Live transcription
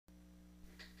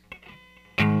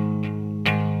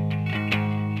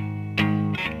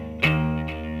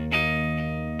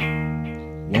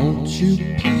you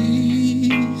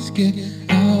please get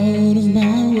out of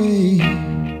my way?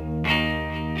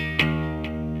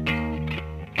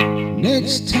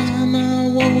 Next time I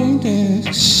won't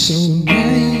ask so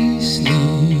nicely.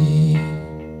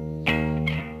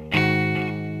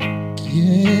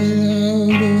 Get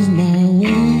out of my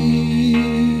way.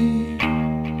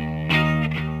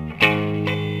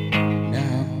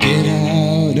 Now get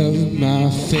out of my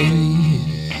face.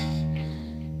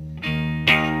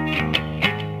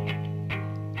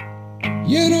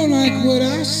 You don't like what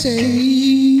I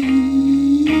say?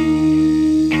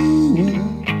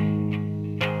 Well,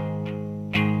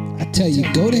 I tell you,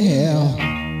 go to hell.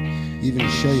 Even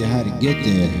show you how to get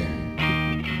there.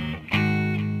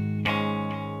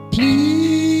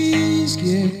 Please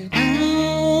get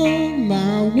out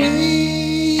my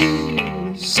way.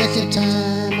 Second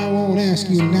time I won't ask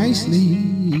you nicely.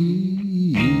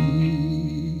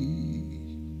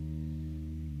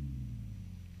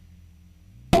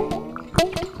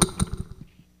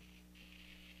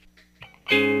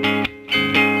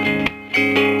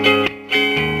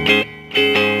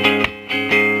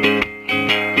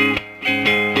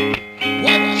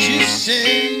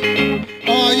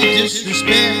 Are you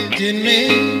disrespecting me?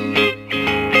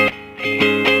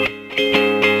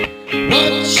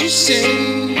 What you say?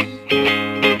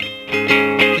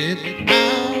 Get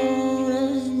out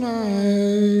of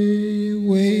my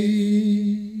way.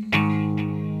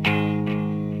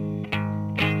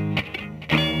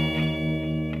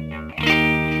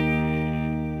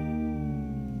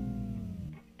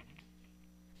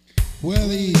 Well,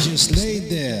 he just laid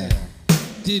there,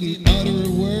 didn't utter a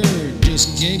word,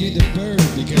 just gave me the bird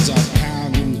because I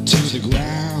pounded him to the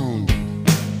ground.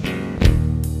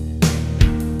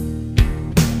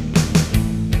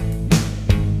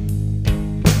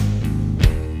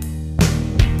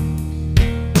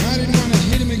 I didn't want to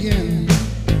hit him again.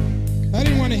 I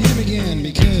didn't want to hit him again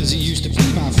because he used to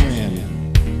be my friend.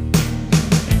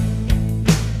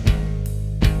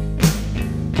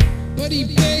 But he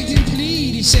begged and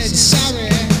pleaded, he said sorry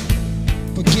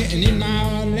for getting in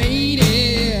my lady.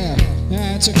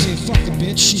 It's okay, fuck the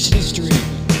bitch, she's history.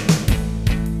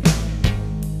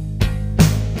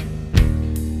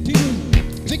 People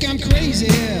think I'm crazy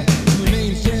to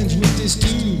remain friends with this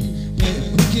dude, but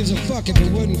who gives a fuck if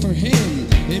it wasn't for him?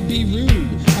 It'd be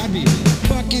rude. I'd be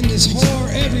fucking this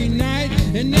whore every night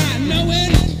and not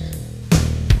knowing,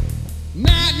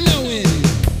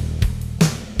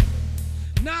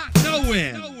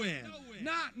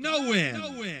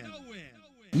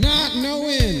 not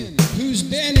knowing who's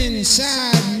been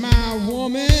inside my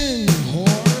woman, whore.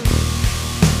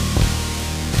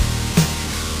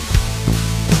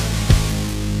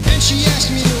 And she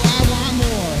asked me, do I want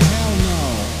more? Hell no.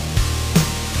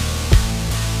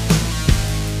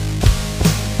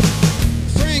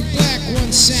 Frank Black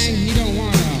once sang he don't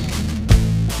wanna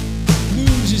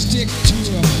lose his dick to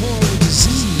a whore with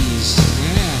disease.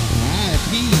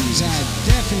 I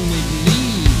definitely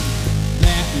believe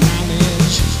that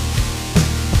knowledge.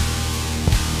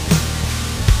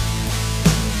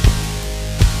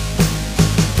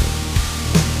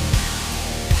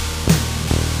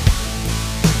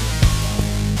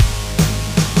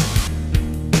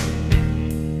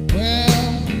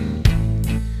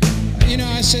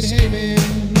 I said, hey man,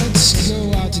 let's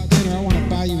go out to dinner. I want to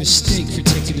buy you a steak for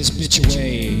taking this bitch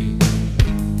away.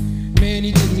 Man,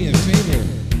 you did me a favor.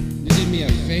 You did me a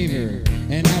favor.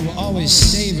 And I will always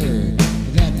savor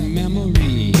that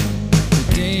memory.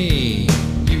 The day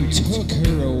you took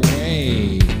her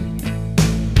away.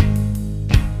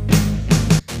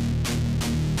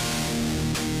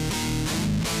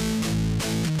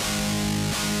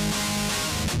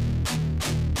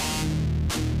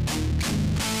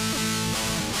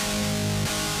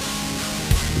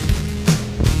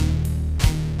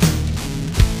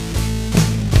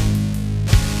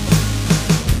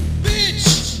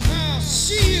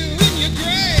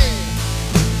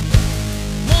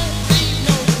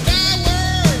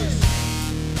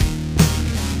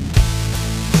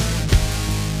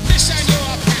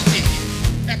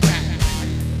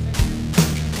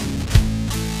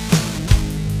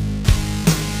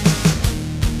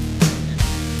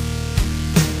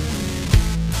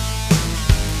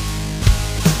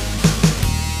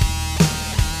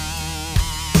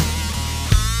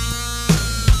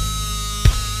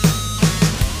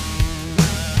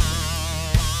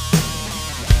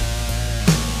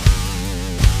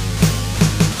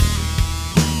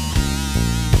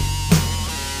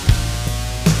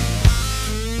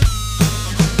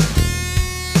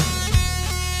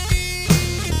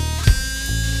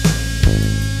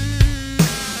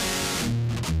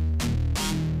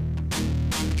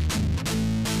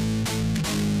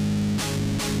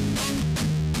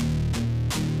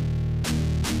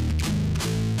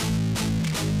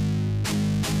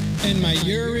 And my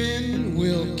urine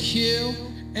will kill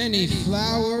any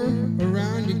flower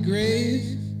around your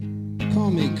grave.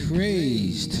 Call me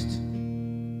crazed.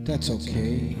 That's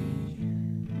okay.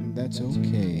 That's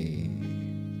okay.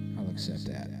 I'll accept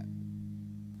that.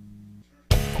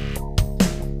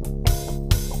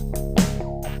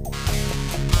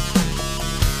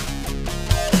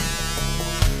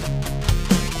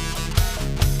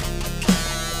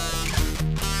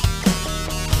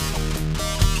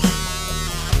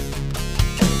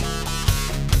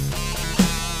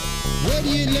 What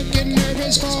are you looking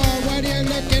nervous for? What are you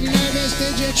looking nervous?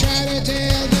 Did you try to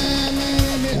tell them?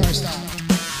 Or stop.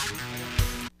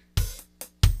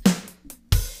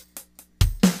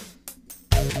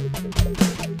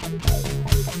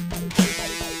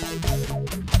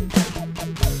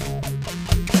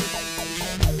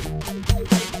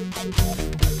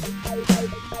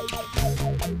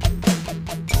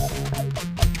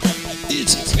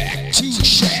 It's back to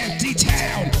Shanty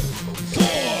Town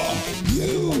for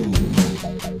you.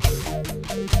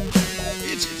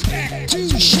 It's back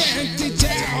to Shanty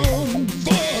Town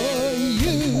for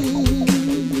you.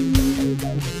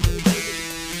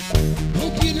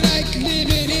 Hope you like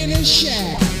living in a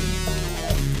shack.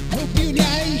 Hope you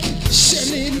like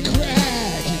selling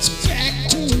crack. It's back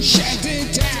to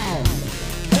Shanty Town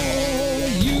for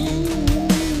you.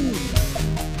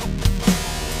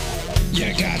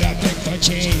 You gotta beg for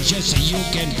change just so you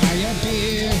can buy a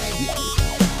beer.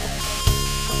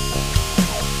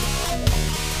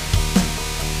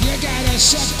 You gotta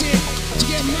suck dick to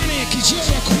get money 'cause you're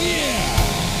a queer.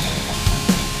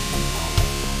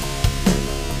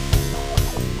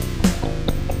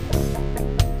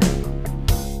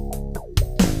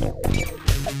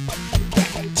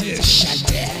 Back to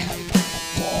Shanty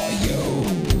for you.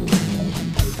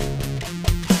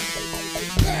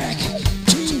 Back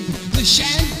to the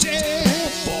Shanty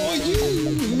for you.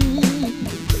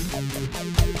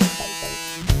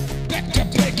 Back up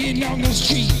begging on the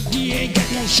street. You ain't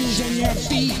got no shoes on your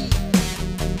feet.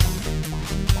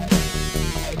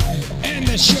 And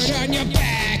the shirt on your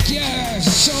back, you're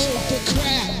sold for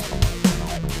crap.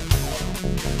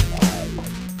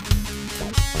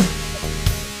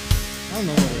 I don't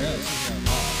know where it is.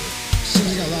 Since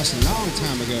I got lost a long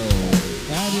time ago.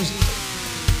 I just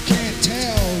can't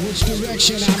tell which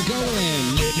direction I'm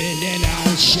going. Living in a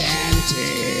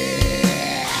shanty.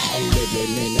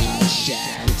 Living in a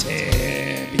shanty.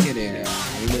 Beginning.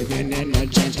 Living in a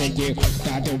shanty. You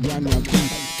got to run your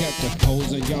feet. Got the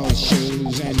holes in your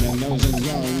shoes and the nose in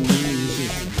your knees.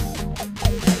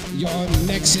 Your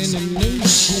neck's in a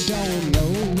noose. You don't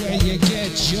know where you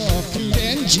get your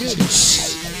fling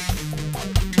juice.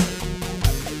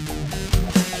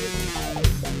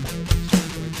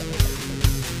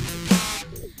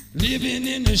 Living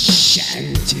in a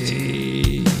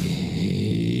shanty.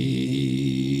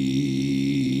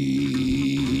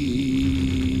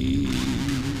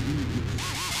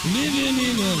 Living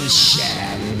in a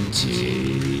shanty.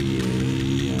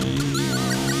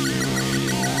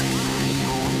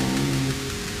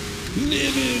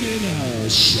 Living in a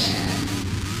shanty.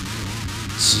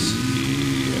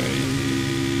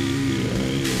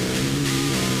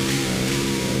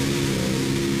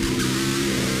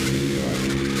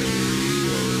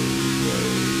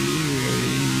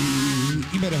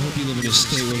 You better hope you live in a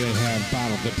state where they have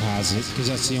bottle deposit, because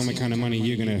that's the only kind of money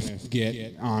you're gonna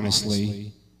get,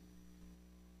 honestly.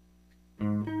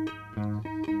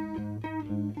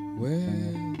 Well,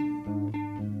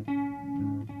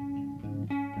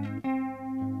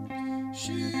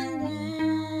 she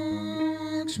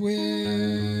walks with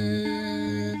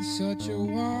such a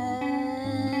walk,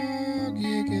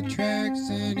 it attracts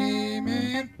any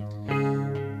man.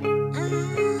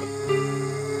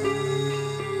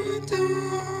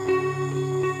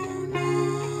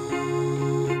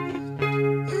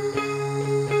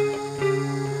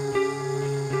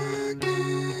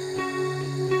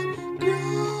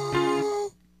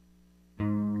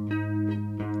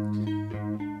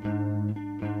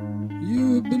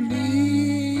 You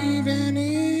believe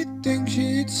anything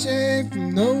she'd say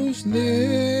from those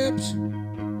lips.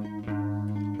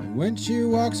 When she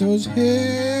walks, those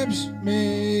hips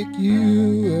make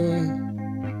you a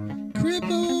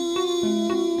cripple.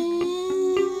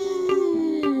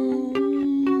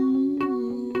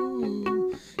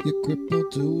 You're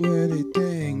crippled to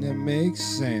anything that makes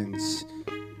sense.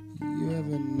 You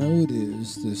ever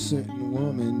notice a certain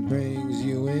woman brings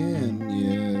you in?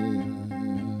 Yeah.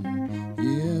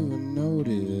 You ever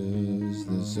notice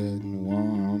the certain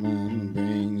woman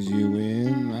brings you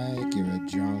in like you're a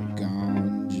drunk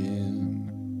on gin?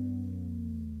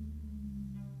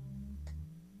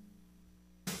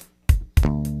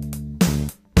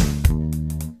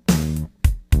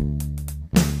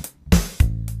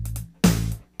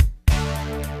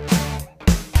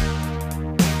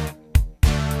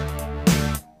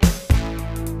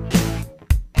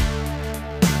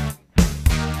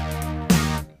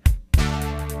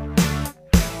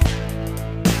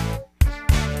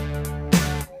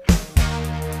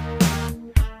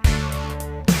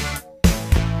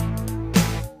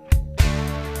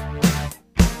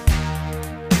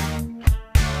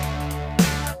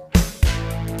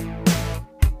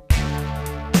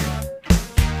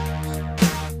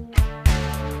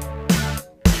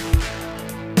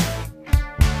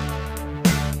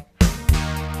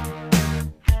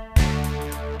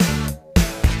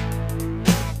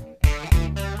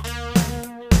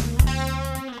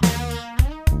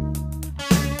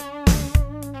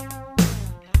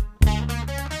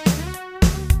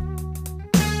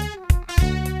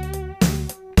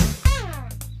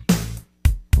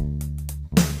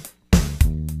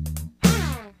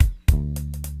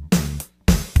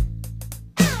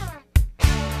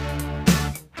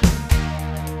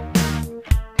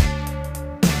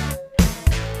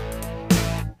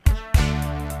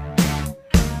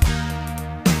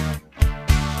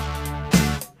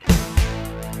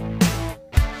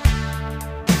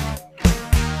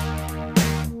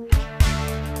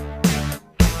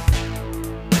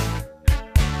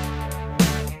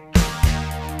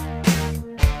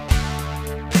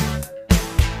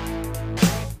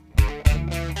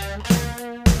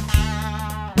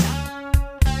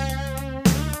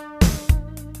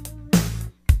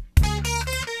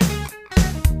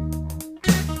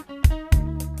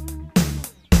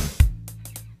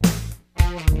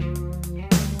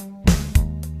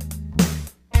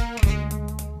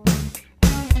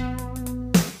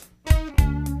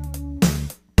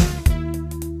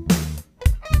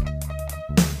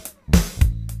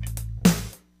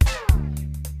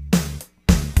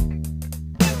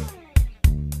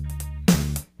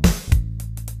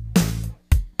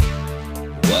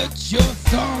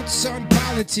 thoughts on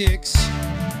politics?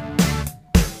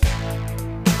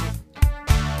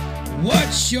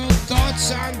 What's your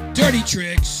thoughts on dirty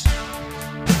tricks?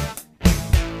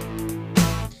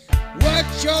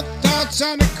 What's your thoughts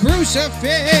on the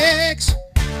crucifix?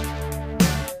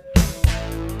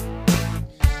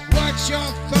 What's your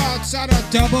thoughts on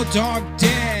a double dog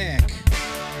deck?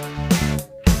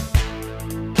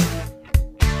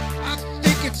 I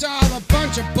think it's all a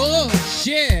bunch of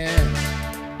bullshit.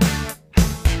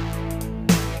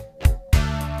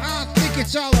 I think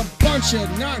it's all a bunch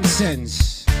of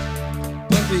nonsense.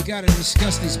 But we gotta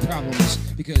discuss these problems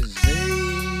because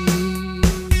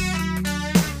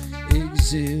they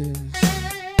exist.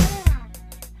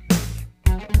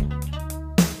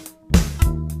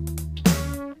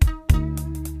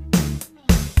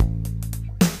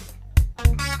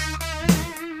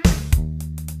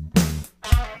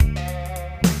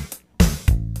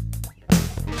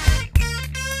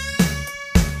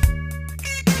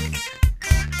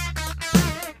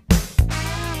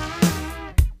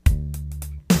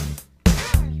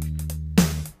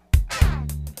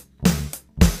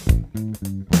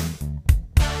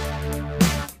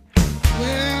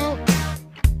 Well,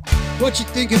 what you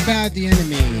think about the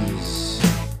enemies?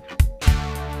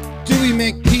 Do we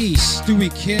make peace? Do we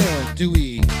kill? Do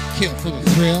we kill for the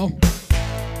thrill?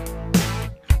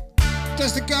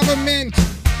 Does the government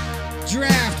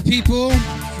draft people?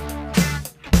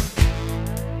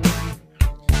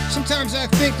 Sometimes I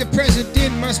think the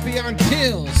president must be on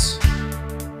pills.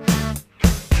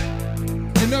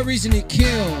 There's no reason he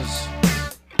kills.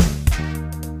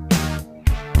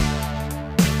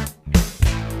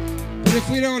 But if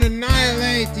we don't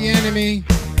annihilate the enemy,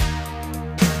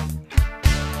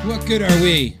 what good are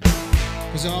we?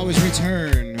 Because always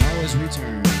return, always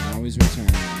return, always return.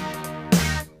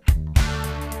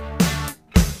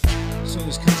 So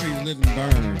this country we live and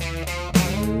burn.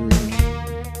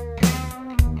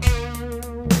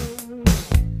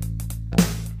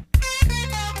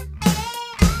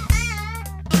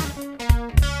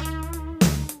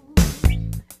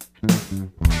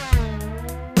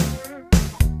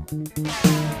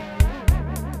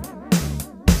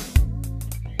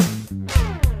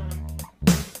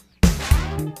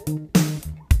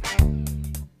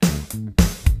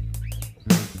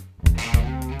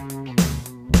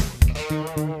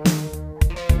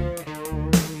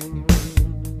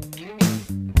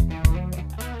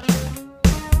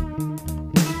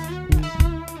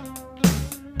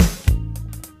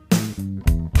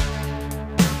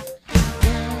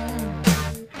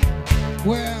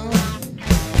 Well,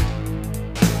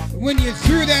 when you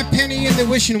threw that penny in the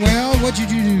wishing well,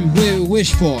 what'd you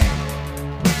wish for?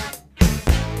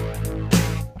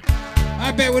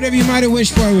 I bet whatever you might have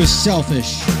wished for was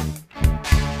selfish.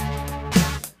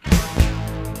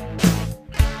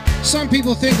 Some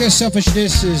people think that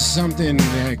selfishness is something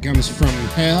that comes from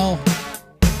hell.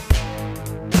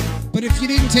 But if you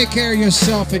didn't take care of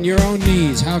yourself and your own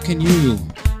needs, how can you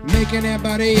make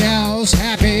anybody else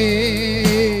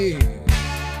happy?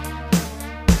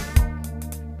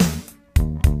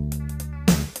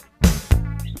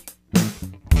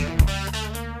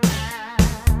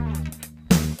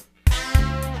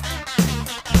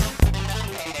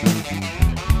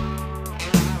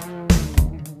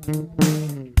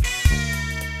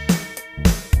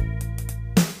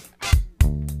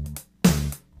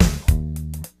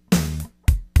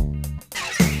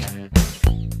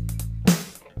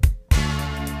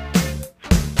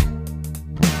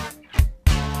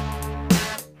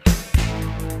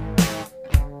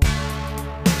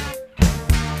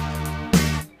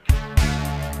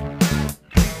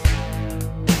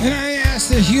 And I ask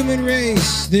the human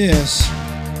race this.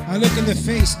 I look in the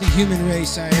face of the human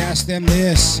race, I ask them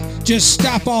this. Just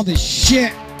stop all this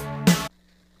shit.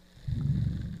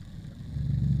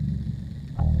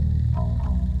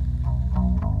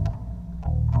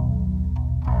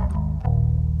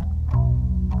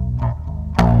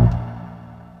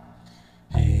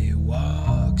 He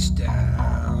walks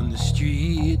down the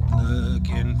street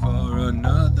looking for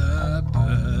another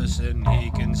person he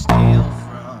can steal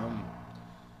from.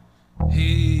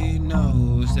 He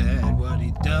knows that what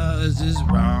he does is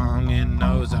wrong, and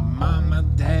knows that mama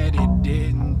and daddy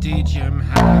didn't teach him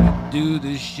how to do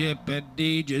the shit, but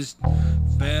he just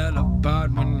fell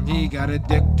apart when he got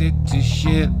addicted to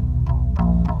shit.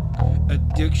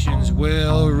 Addictions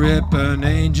will rip an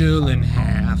angel in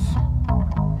half.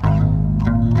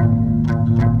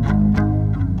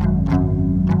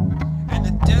 And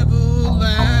the devil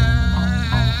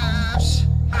laughs.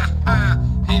 Ha ha,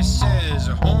 he says,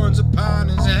 horns upon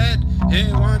his head.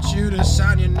 He wants you to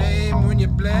sign your name when you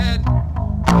bled.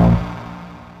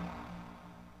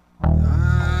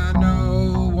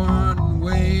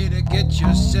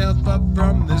 yourself up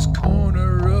from this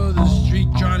corner of the street,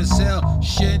 trying to sell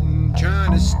shit and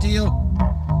trying to steal.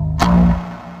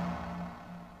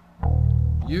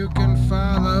 You can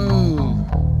follow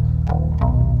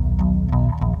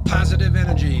positive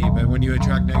energy, but when you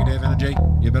attract negative energy,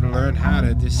 you better learn how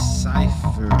to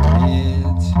decipher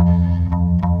it.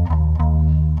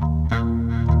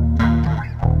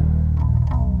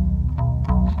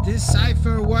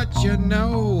 Decipher what you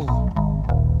know.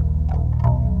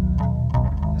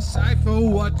 Decipher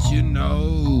what you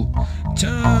know.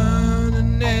 Turn the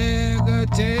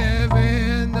negative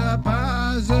into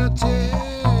positive.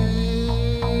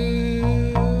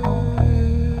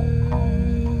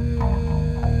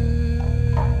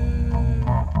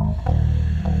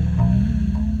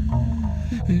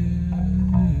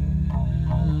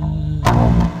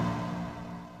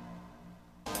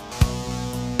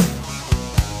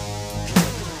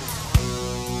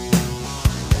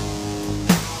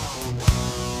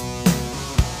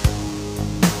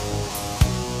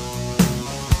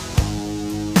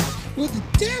 Well, the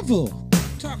devil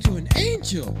talked to an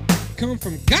angel, come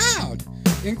from God,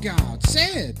 and God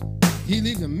said he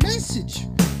leave a message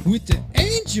with the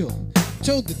angel,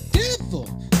 told the devil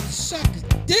to suck his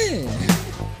dick.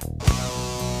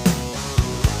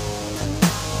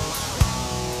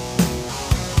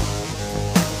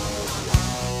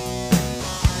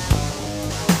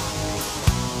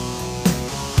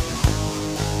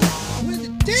 Well, the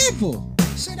devil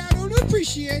said, I don't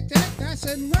appreciate that. I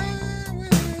said, well,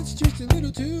 it's just a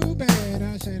little too bad.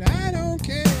 I said, I don't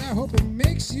care. I hope it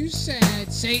makes you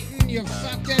sad. Satan, you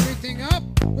fucked everything up.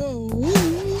 Oh.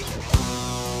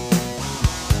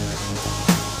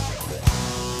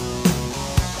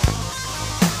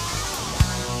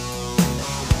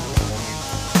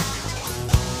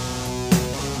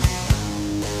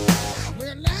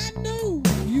 Well, I know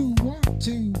you want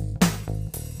to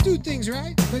do things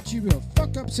right, but you will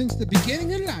fuck up since the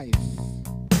beginning of life.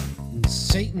 And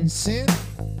Satan said,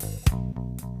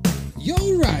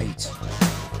 you're right.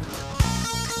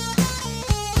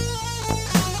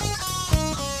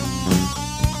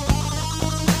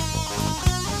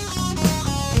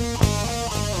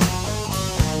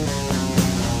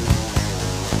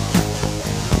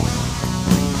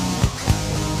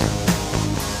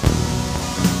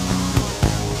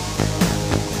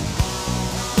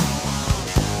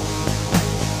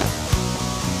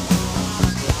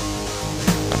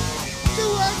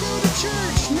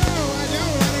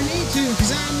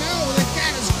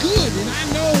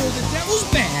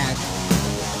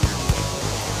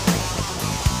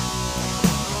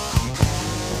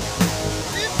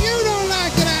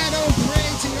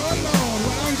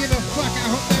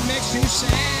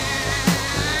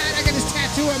 I got this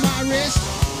tattoo on my wrist.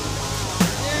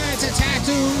 Yeah, it's a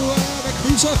tattoo of a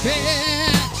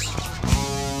crucifix.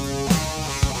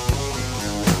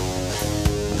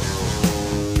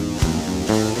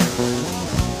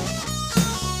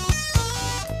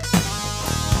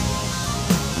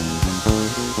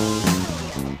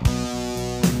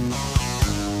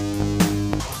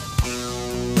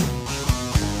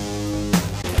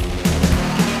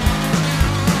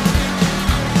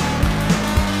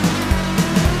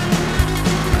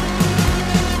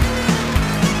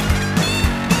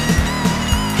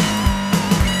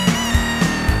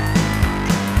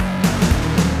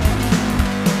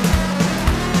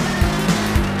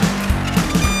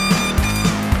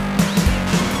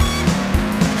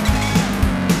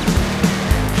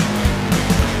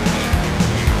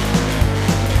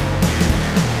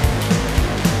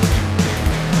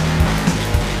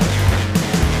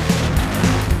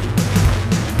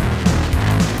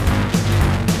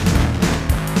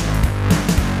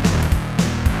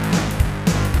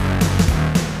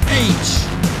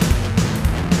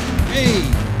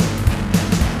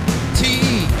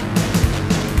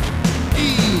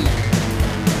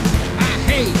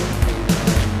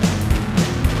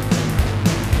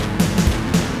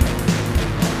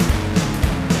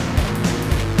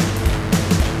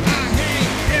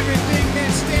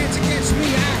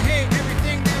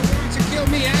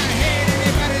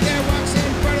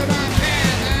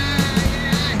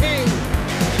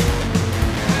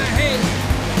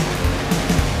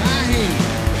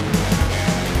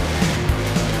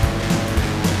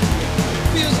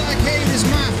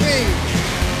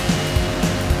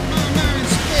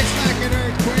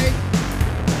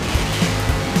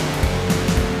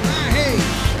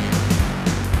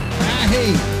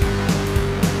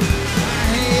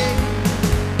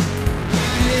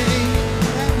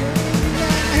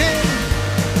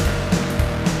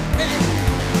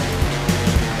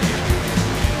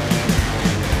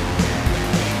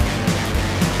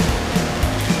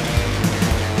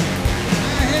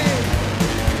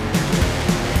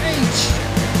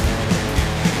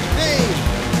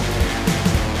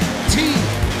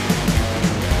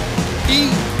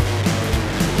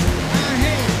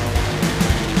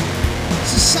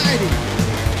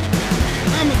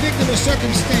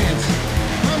 circumstance.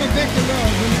 I'm a victim of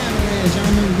the marriage.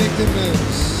 I'm a victim of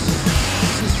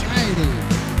society.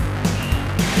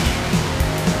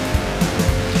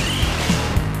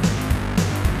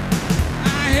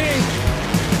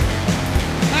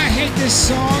 I hate this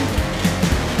song.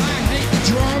 I hate the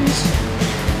drums.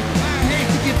 I hate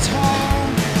the guitar.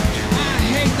 I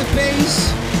hate the bass.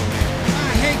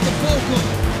 I hate the vocal.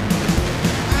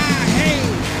 I hate.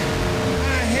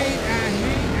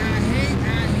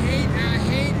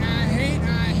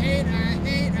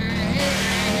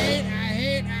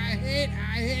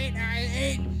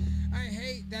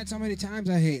 That's how many times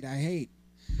I hate.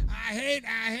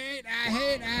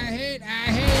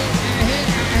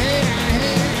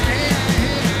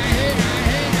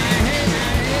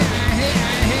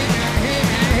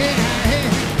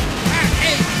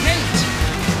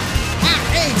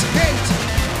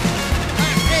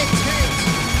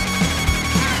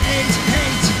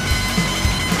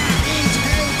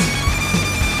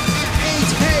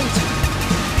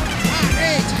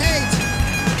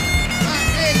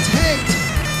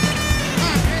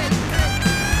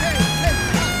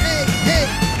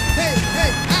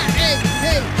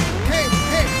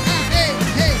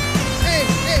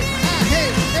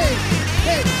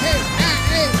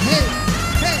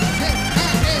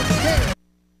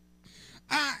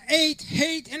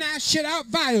 Hate, and I shit out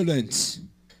violence.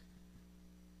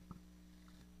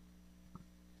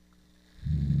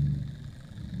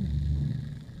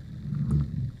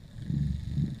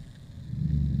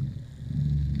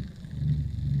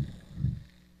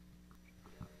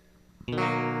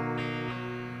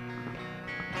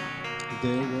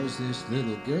 There was this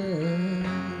little girl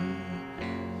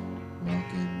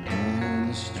walking down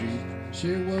the street.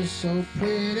 She was so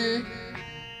pretty,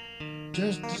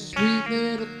 just a sweet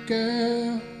little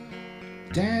girl,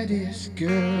 daddy's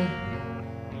girl.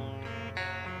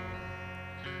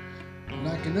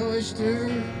 Like an oyster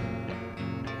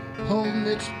holding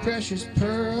its precious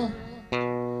pearl.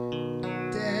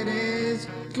 Daddy's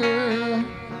girl,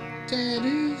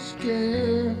 daddy's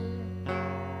girl.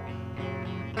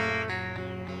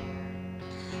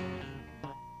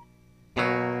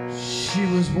 She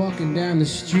was walking down the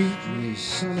street and these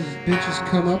son of bitches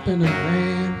come up in a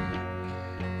van.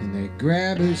 And they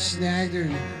grabbed her, snagged her,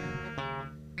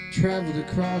 and traveled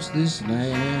across this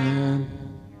land.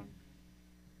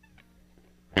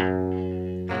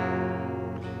 And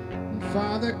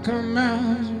Father come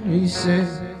out, he said,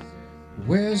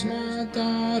 "Where's my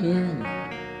daughter?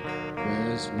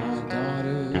 Where's my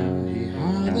daughter?" He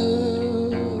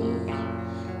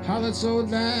hollered so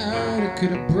loud it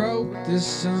could have broke the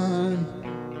sun.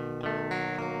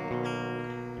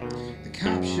 The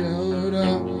cops showed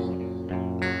up.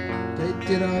 They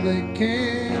did all they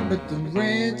can, but the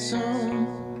ransom,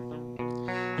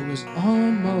 it was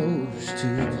almost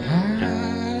too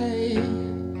high.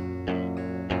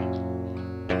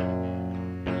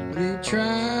 They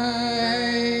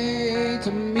tried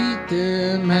to meet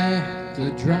them at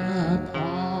the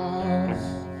drop-off,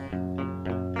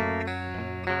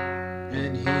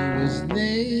 and he was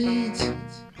late,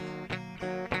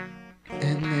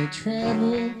 and they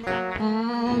traveled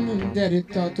on. And Daddy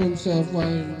thought to himself, why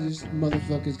this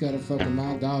motherfucker's gotta fuck with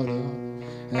my daughter?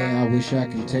 Hey, I wish I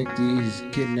could take these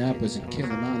kidnappers and kill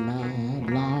them all night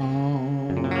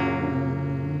long.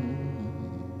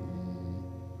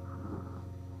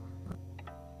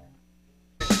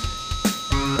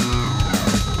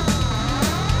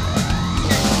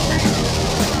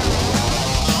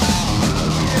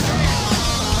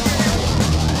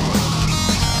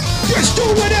 Just do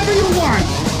whatever you want.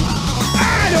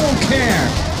 I don't care.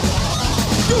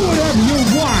 Do whatever you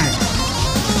want.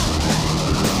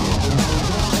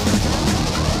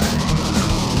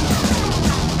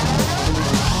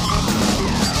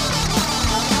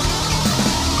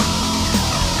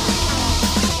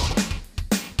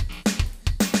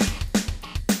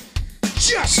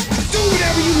 Just do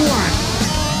whatever you want.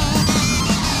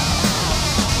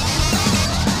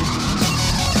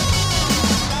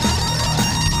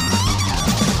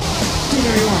 Do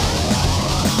whatever you want.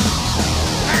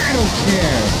 I don't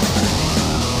care.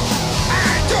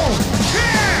 I don't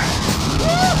care.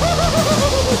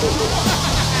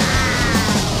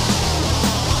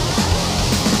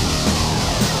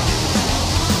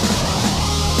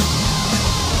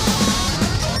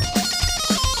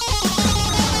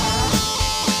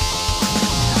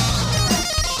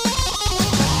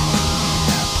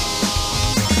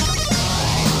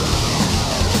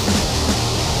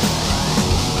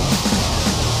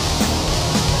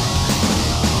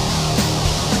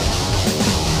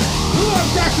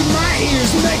 My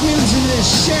ears make me listen to this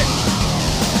shit.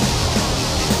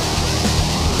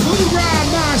 Who Who ride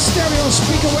my stereo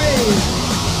speaker wave?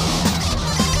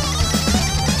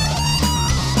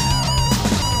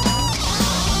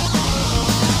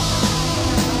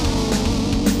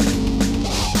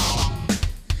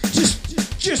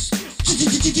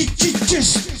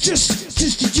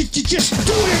 Just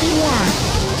do whatever you want.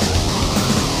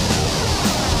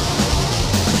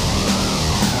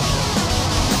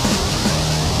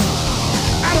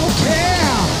 I don't care.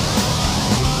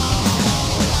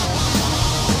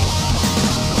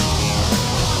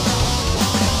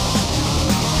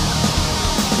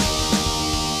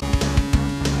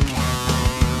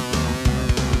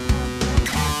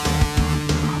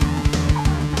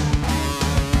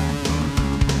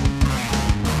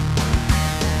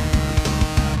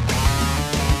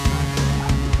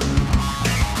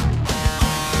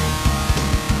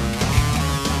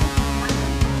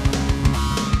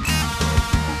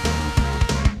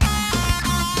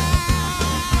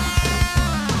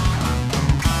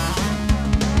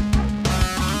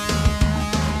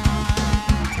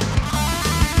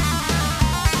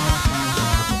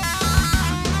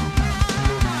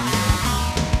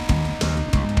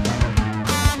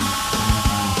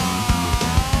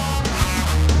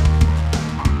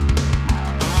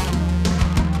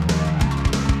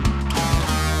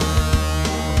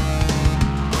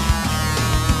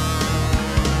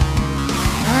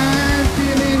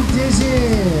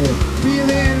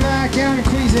 Feeling like I'm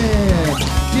queasy.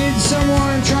 Did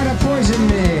someone try to poison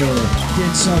me?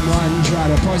 Did someone try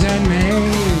to poison me?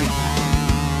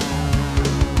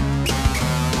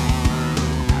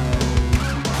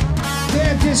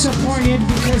 They're disappointed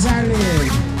because I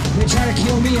live. They try to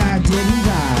kill me, I didn't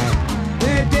die.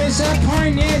 They're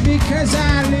disappointed because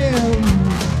I live.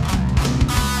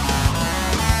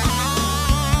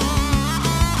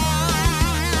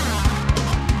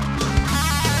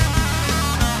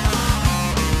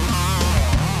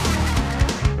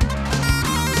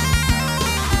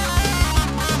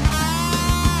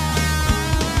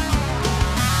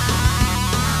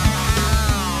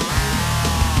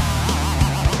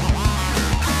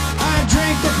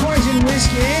 The poison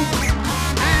whiskey,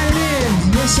 I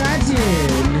lived, yes I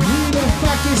did. Who the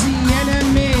fuck is the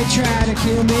enemy? Try to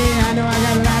kill me, I know I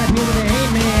got a lot of people that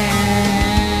hate me.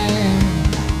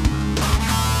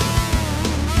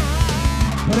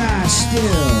 But I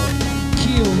still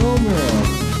keeled over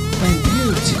and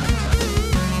puked.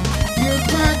 Puked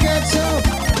my guts up.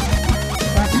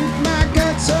 I puked my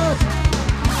guts up.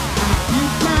 I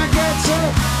puked my guts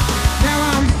up. Now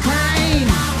I'm fine.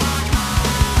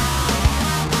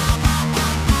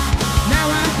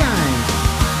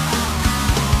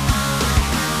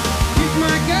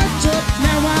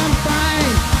 Now I'm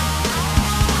fine.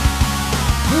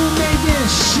 Who made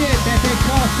this shit that they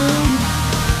call food?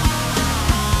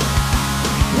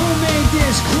 Who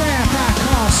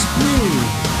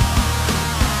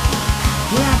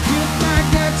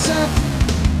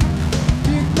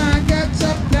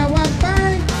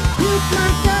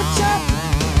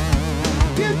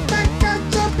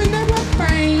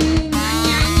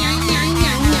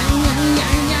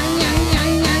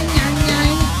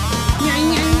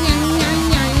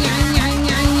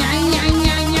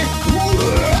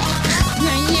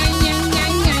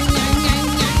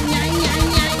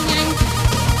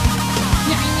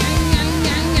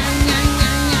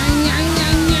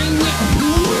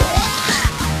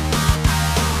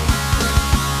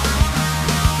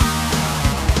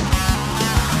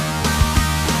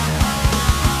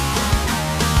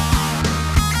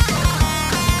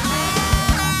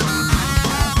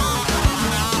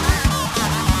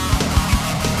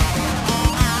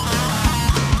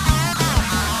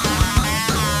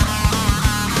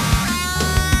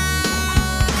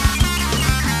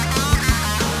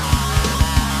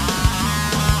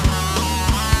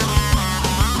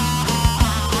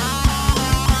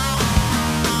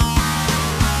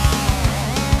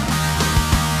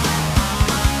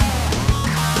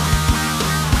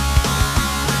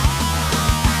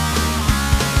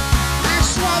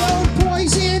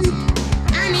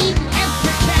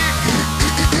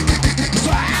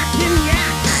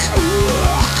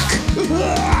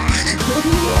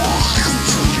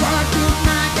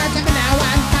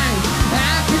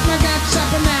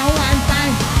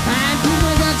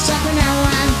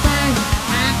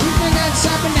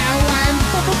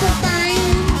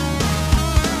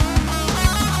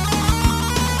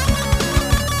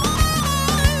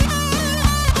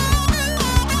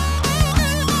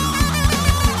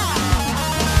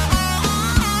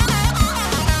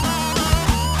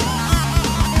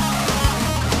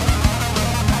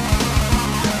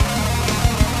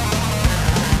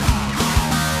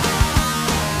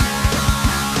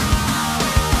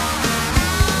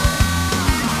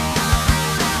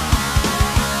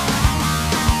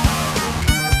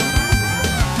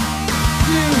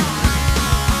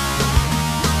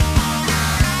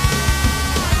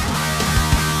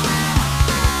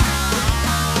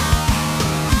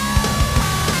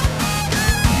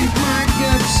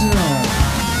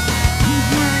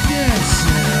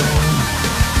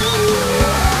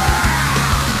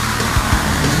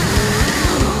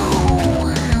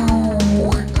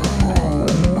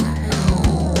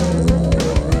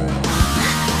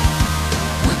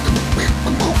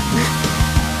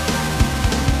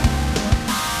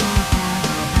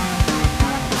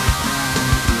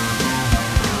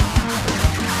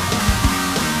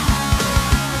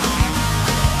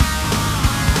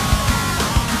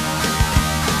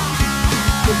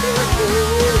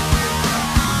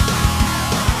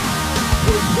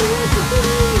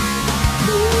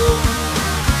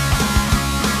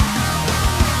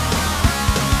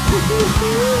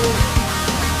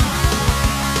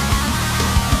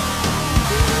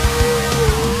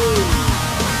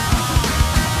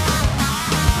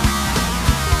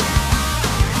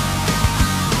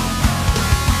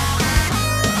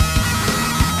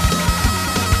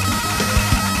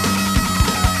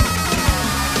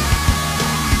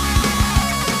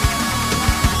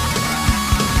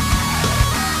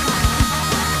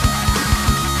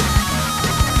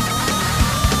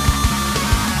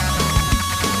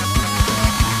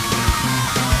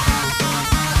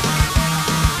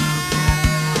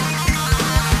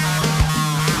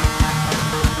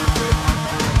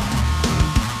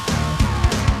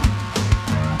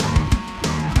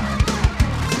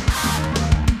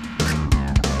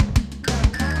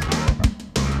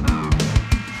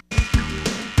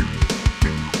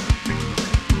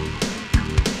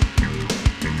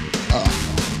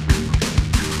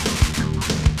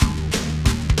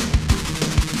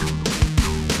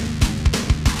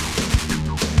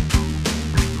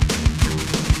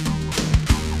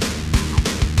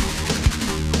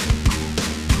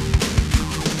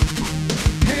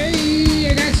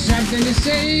to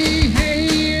say,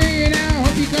 hey, and I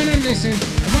hope you're gonna listen.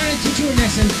 I wanna teach you a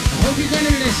lesson. I hope you're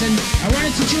gonna listen. I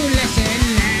wanna teach you a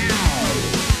lesson now.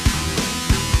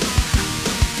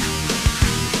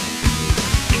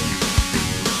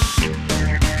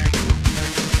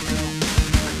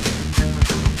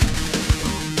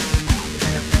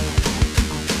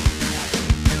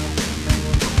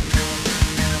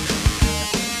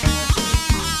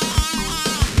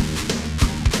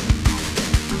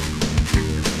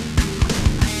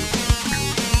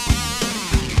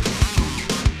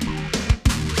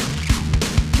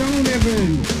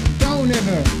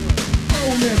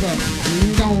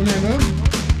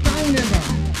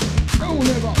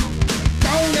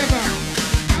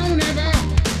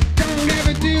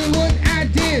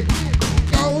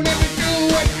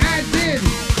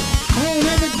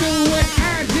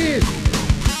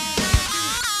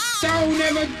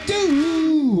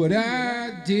 Do what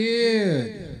I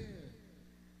did.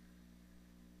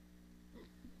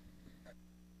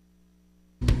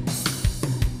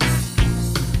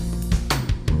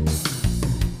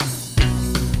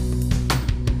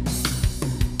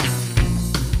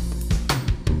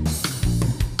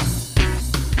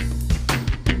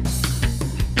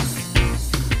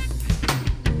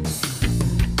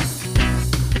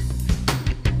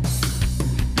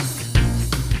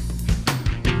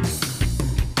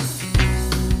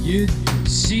 You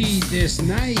see this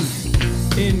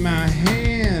knife in my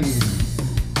hand.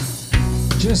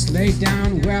 Just lay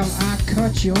down while I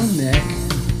cut your neck.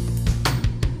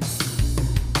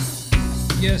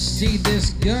 You see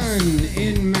this gun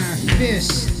in my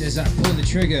fist as I pull the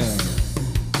trigger.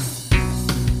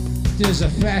 There's a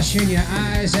flash in your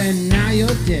eyes and now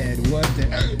you're dead. What the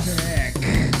heck?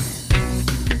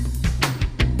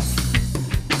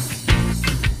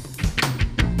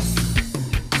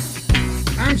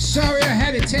 I'm sorry I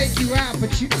had to take you out,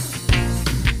 but you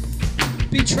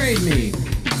betrayed me.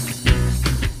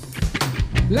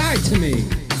 Lied to me.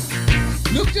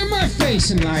 Looked in my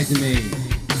face and lied to me.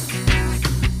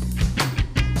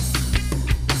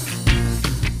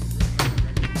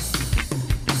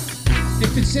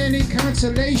 If it's any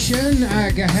consolation,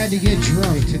 I had to get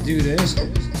drunk to do this.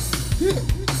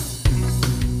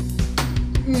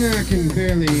 I can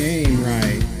barely aim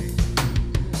right.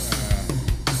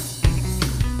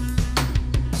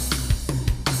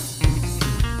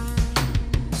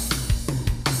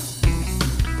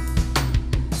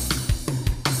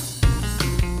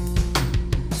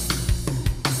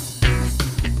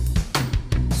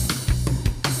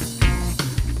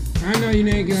 I know you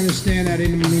ain't gonna understand, I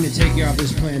didn't mean to take you off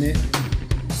this planet.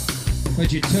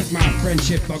 But you took my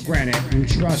friendship for granted and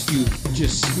trust you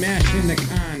just smashed in the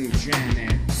con, Janet.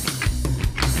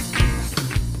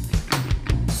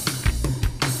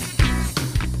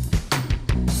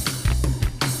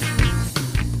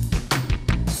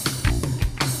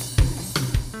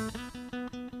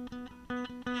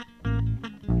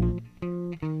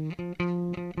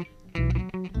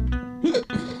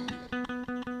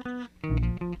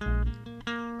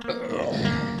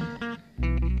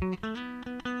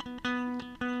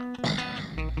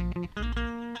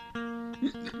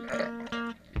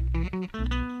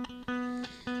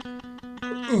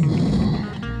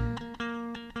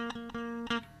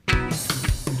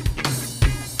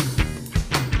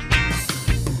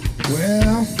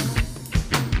 Well,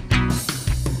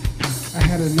 I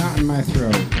had a knot in my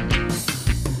throat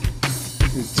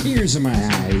and tears in my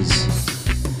eyes,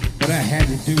 but I had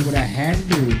to do what I had to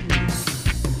do.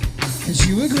 Because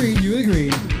you agreed,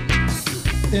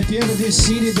 if you ever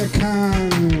deceded the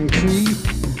concrete,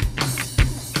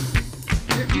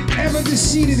 if you ever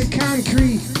deceded the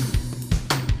concrete,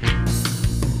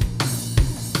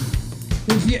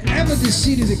 if you ever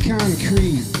deceded the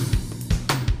concrete,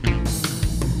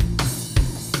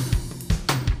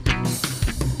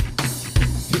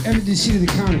 if you ever deceded the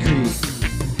concrete,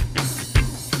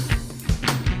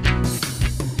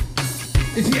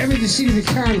 if you ever deceded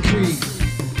the concrete,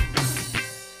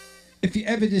 if you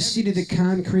ever deceded the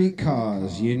concrete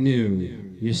cause, you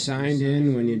knew, you signed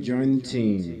in when you joined the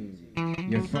team.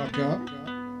 You fuck up,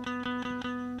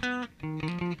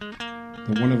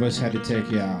 then one of us had to take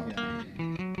you out.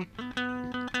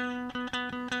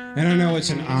 And I know it's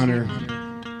an honor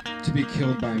to be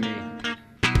killed by me.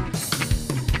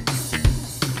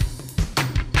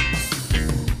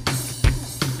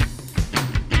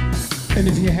 And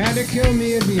if you had to kill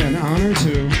me, it'd be an honor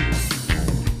too.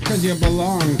 Cause you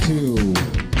belong to.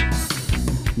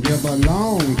 You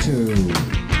belong to.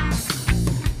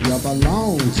 You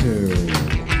belong to.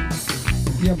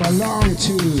 You belong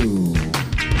to.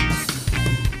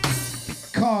 A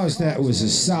cause that was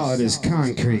as solid as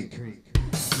concrete.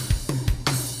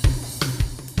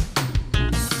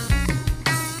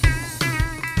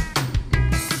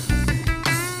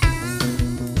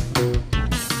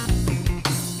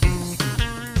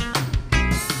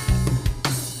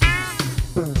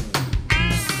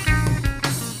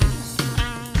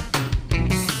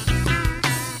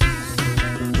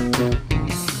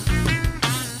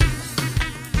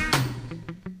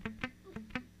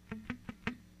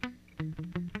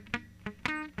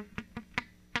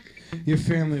 Your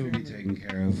family will be taken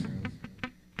care of.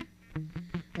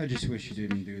 I just wish you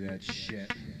didn't do that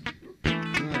shit.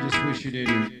 I just wish you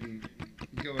didn't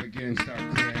go against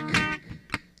our clique.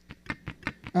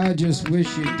 I just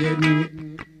wish you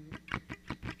didn't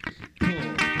pull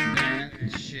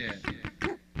that shit.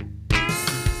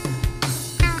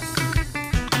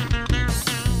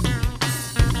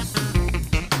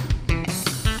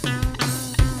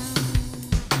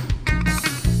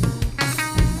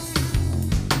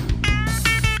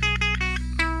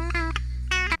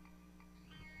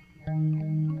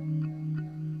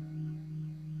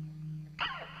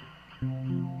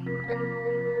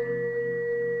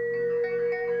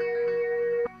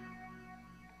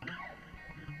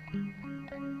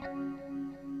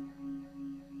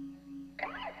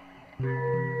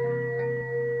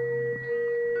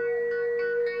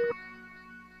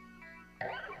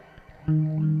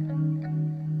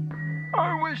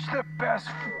 I wish the best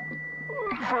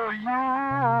for you.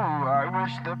 I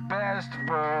wish the best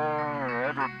for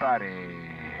everybody.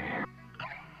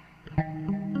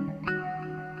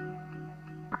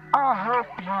 I hope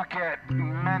you get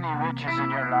many riches in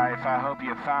your life. I hope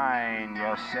you find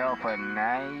yourself a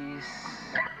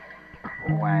nice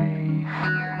wife.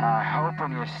 I hope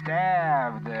when you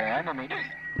stab the enemy,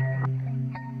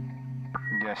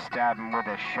 you stab him with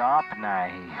a sharp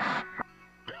knife.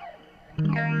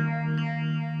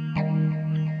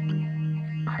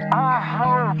 I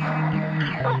hope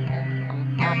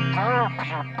the dope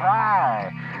you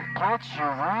buy gets you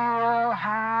real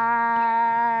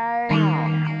high.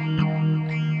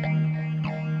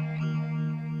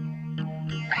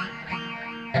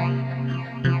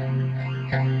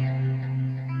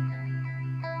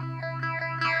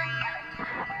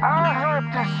 I hope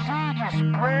the seed you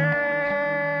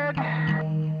spread,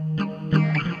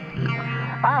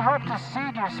 I hope the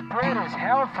seed you spread is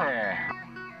healthy.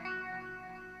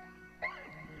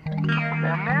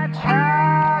 And that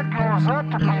child grows up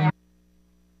to be